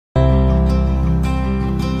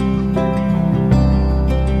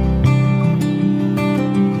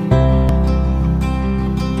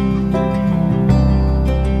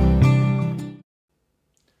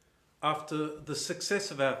After the success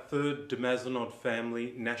of our third de Mazenod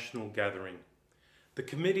Family National Gathering, the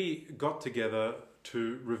committee got together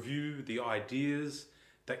to review the ideas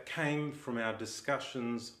that came from our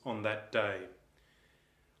discussions on that day.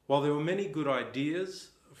 While there were many good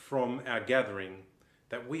ideas from our gathering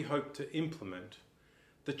that we hope to implement,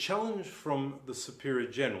 the challenge from the Superior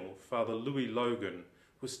General, Father Louis Logan,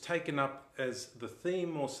 was taken up as the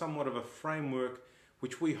theme or somewhat of a framework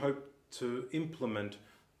which we hope to implement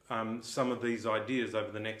some of these ideas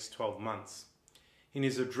over the next 12 months. In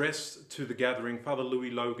his address to the gathering, Father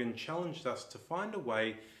Louis Logan challenged us to find a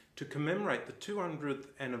way to commemorate the 200th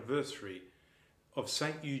anniversary of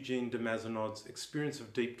St Eugene de Mazenod's experience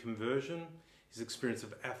of deep conversion, his experience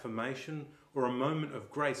of affirmation, or a moment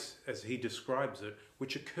of grace, as he describes it,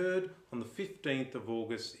 which occurred on the 15th of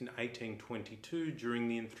August in 1822 during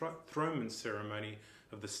the enthronement ceremony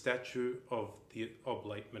of the statue of the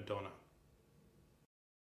Oblate Madonna.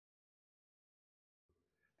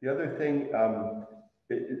 The other thing,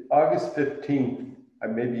 August 15th,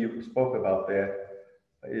 maybe you spoke about that,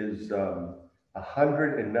 is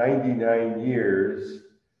 199 years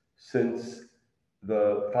since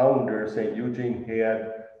the founder, St. Eugene,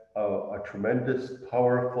 had a tremendous,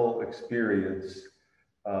 powerful experience,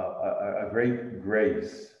 a great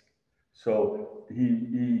grace. So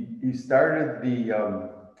he started the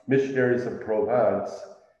Missionaries of Provence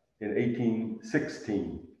in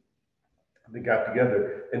 1816. They got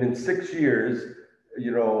together, and in 6 years,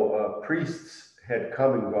 priests had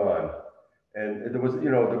come and gone, and there was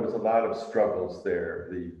a lot of struggles there.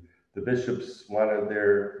 The bishops wanted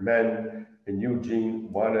their men, and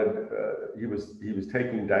Eugene wanted. He was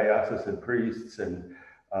taking diocesan priests, and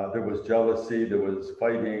there was jealousy, there was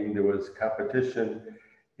fighting, there was competition,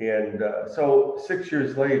 and so 6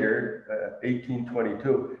 years later,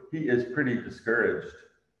 1822, he is pretty discouraged.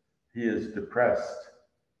 He is depressed.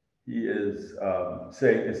 He is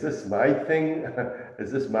saying, is this my thing?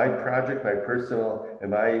 Is this my project, my personal?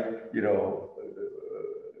 Am I,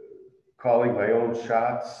 calling my own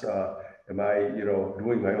shots? Am I,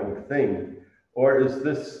 doing my own thing? Or is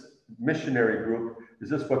this missionary group,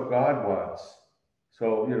 is this what God wants?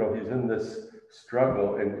 So, he's in this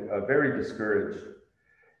struggle and very discouraged.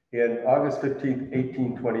 And August 15th,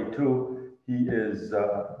 1822, he is,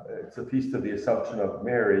 it's a feast of the Assumption of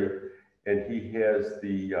Mary, and he has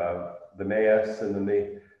the Mass, and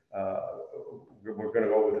then we're going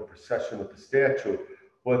to go with the procession with the statue.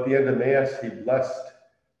 Well, at the end of Mass, he blessed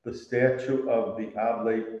the statue of the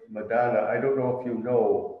Oblate Madonna. I don't know if you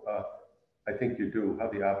know, I think you do, how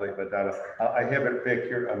the Oblate Madonna. I have it back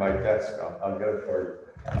here on my desk. I'll get it for you.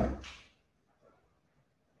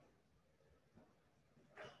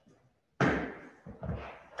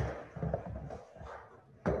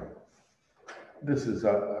 This is,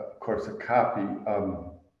 of course, a copy.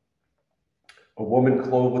 A woman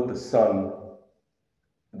clothed with the sun,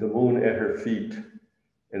 the moon at her feet,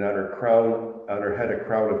 and on her crown, on her head, a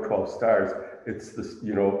crown of 12 stars. It's this,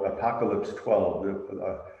 Apocalypse 12.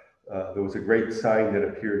 There was a great sign that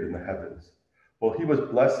appeared in the heavens. Well, he was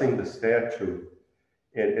blessing the statue,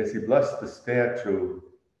 and as he blessed the statue,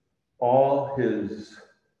 all his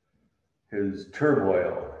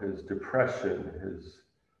turmoil, his depression, his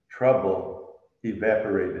trouble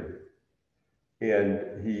evaporated.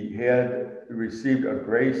 And he had received a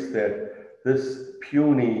grace that this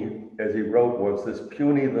puny, as he wrote once, this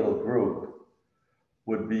puny little group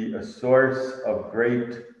would be a source of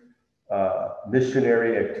great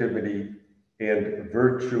missionary activity and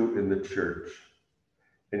virtue in the church.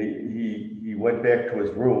 And he went back to his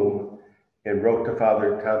room and wrote to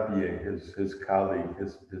Father Campier, his colleague,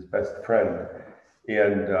 his best friend.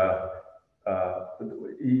 And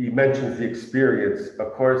he mentions the experience.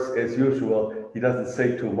 Of course, as usual, he doesn't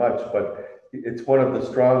say too much, but it's one of the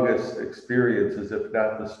strongest experiences, if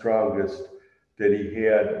not the strongest, that he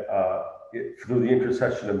had through the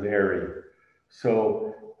intercession of Mary.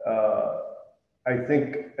 So I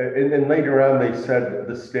think, and then later on they said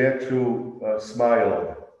the statue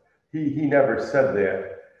smiled. He never said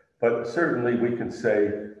that, but certainly we can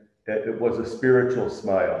say that it was a spiritual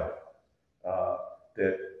smile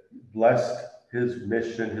that blessed his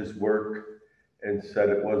mission, his work, and said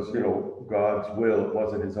it was, God's will, it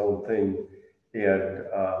wasn't his own thing, and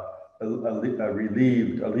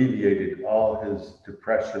alleviated all his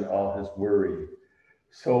depression, all his worry.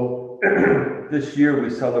 So this year we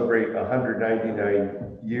celebrate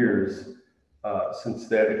 199 years since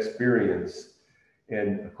that experience,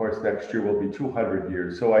 and of course next year will be 200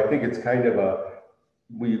 years. So I think it's kind of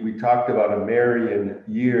we talked about a Marian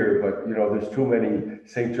year, but there's too many.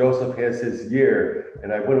 St. Joseph has his year,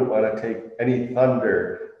 and I wouldn't want to take any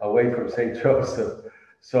thunder away from St. Joseph.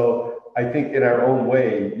 So I think in our own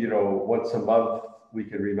way, once a month we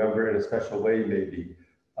can remember in a special way, maybe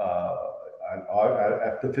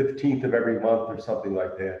at the 15th of every month or something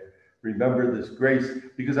like that. Remember this grace,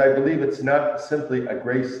 because I believe it's not simply a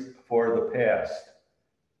grace for the past.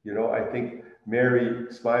 I think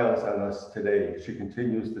Mary smiles on us today. She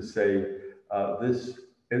continues to say this,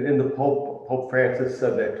 and the Pope Francis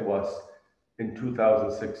said that to us in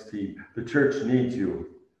 2016. The church needs you.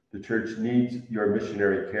 The church needs your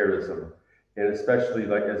missionary charism. And especially,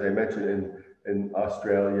 like as I mentioned, in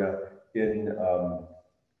Australia, in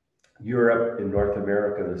Europe, in North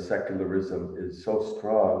America, the secularism is so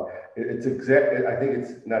strong. It's exactly, I think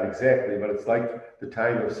it's not exactly, but it's like the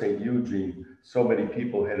time of St. Eugene. So many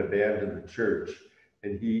people had abandoned the church,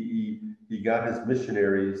 and he got his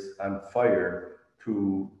missionaries on fire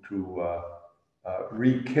to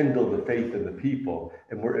rekindle the faith in the people.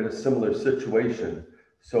 And we're in a similar situation.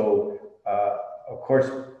 So, of course,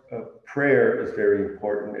 prayer is very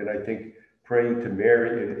important. And I think praying to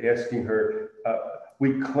Mary and asking her,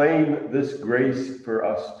 we claim this grace for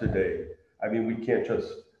us today. I mean, we can't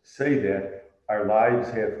just say that. Our lives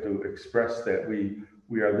have to express that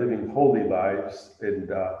we are living holy lives,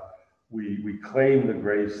 and we claim the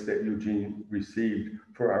grace that Eugene received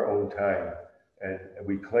for our own time. And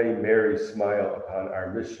we claim Mary's smile upon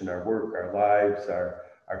our mission, our work, our lives,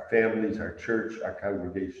 our families, our church, our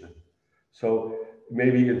congregation. So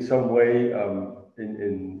maybe in some way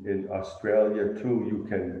in Australia too, you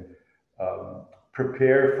can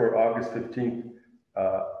prepare for August 15th,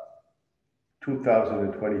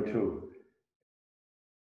 2022.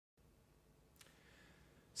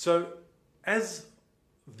 So, as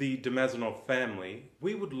the de Mazenod family,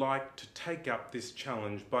 we would like to take up this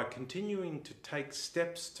challenge by continuing to take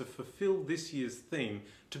steps to fulfill this year's theme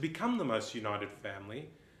to become the most united family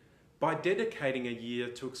by dedicating a year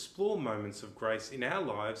to explore moments of grace in our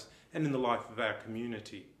lives and in the life of our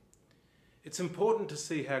community. It's important to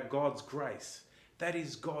see how God's grace, that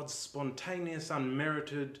is God's spontaneous,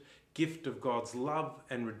 unmerited gift of God's love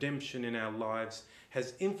and redemption in our lives,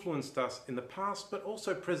 has influenced us in the past but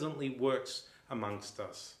also presently works amongst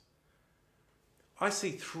us. I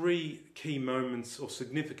see three key moments or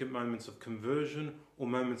significant moments of conversion or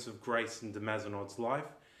moments of grace in de Mazenod's life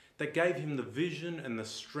that gave him the vision and the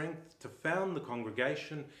strength to found the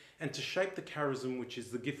congregation and to shape the charism which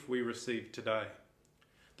is the gift we receive today.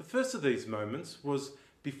 The first of these moments was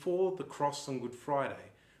before the cross on Good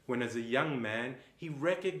Friday, when as a young man he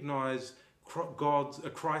recognized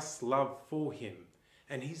Christ's love for him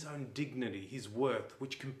and his own dignity, his worth,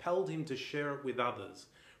 which compelled him to share it with others.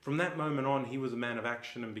 From that moment on, he was a man of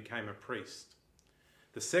action and became a priest.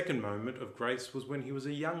 The second moment of grace was when he was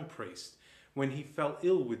a young priest, when he fell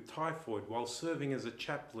ill with typhoid while serving as a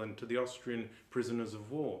chaplain to the Austrian prisoners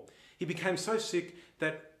of war. He became so sick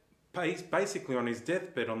that basically on his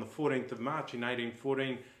deathbed on the 14th of March in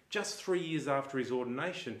 1814, just 3 years after his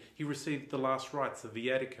ordination, he received the last rites of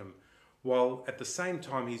Viaticum, while at the same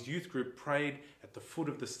time his youth group prayed at the foot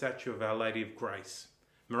of the statue of Our Lady of Grace.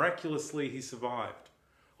 Miraculously, he survived,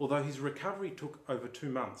 although his recovery took over 2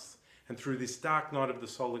 months, and through this dark night of the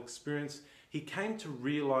soul experience, he came to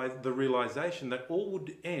the realization that all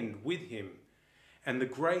would end with him, and the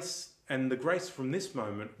grace from this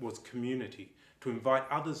moment was community, to invite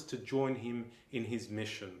others to join him in his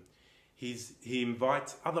mission. He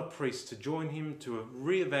invites other priests to join him to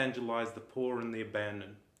re-evangelize the poor and the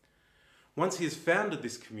abandoned. Once he has founded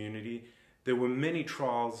this community, there were many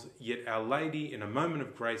trials, yet Our Lady, in a moment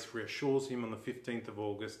of grace, reassures him on the 15th of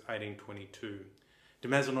August, 1822. De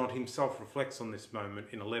Mazenod himself reflects on this moment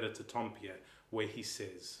in a letter to Tompier, where he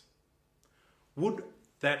says, "Would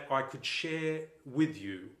that I could share with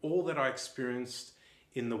you all that I experienced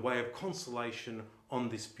in the way of consolation on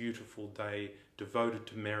this beautiful day devoted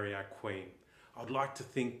to Mary our Queen. I'd like to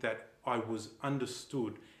think that I was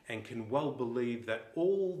understood and can well believe that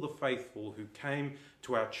all the faithful who came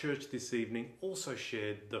to our church this evening also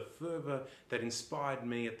shared the fervour that inspired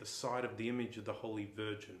me at the sight of the image of the Holy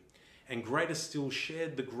Virgin, and greater still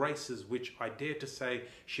shared the graces which I dare to say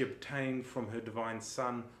she obtained from her divine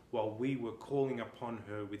Son while we were calling upon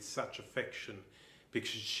her with such affection, because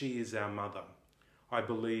she is our mother. I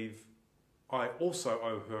believe I also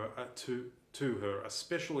owe her to her a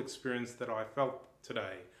special experience that I felt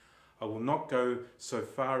today. I will not go so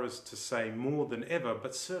far as to say more than ever,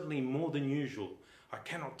 but certainly more than usual. I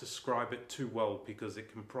cannot describe it too well because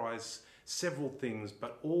it comprised several things,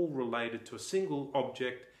 but all related to a single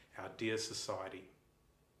object, our dear society."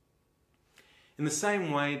 In the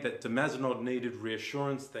same way that de Mazenod needed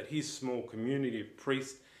reassurance that his small community of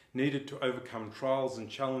priests needed to overcome trials and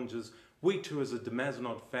challenges, we too as a de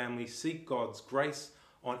Mazenod family seek God's grace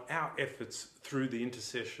on our efforts through the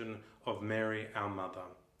intercession of Mary, our Mother.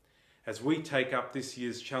 As we take up this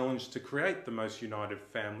year's challenge to create the most united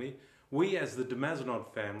family, we as the de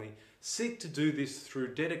Mazenod family seek to do this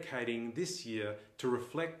through dedicating this year to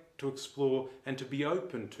reflect, to explore, and to be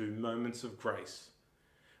open to moments of grace.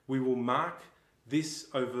 We will mark this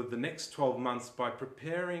over the next 12 months by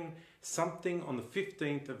preparing something on the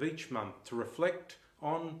 15th of each month to reflect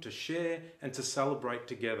on, to share, and to celebrate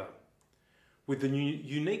together. With the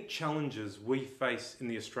unique challenges we face in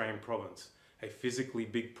the Australian province, a physically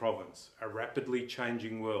big province, a rapidly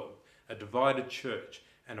changing world, a divided church,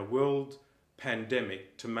 and a world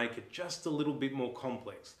pandemic to make it just a little bit more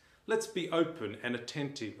complex, let's be open and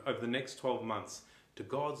attentive over the next 12 months to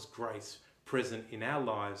God's grace present in our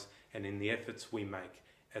lives and in the efforts we make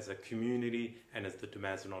as a community and as the de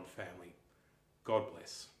Mazenod family. God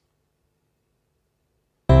bless.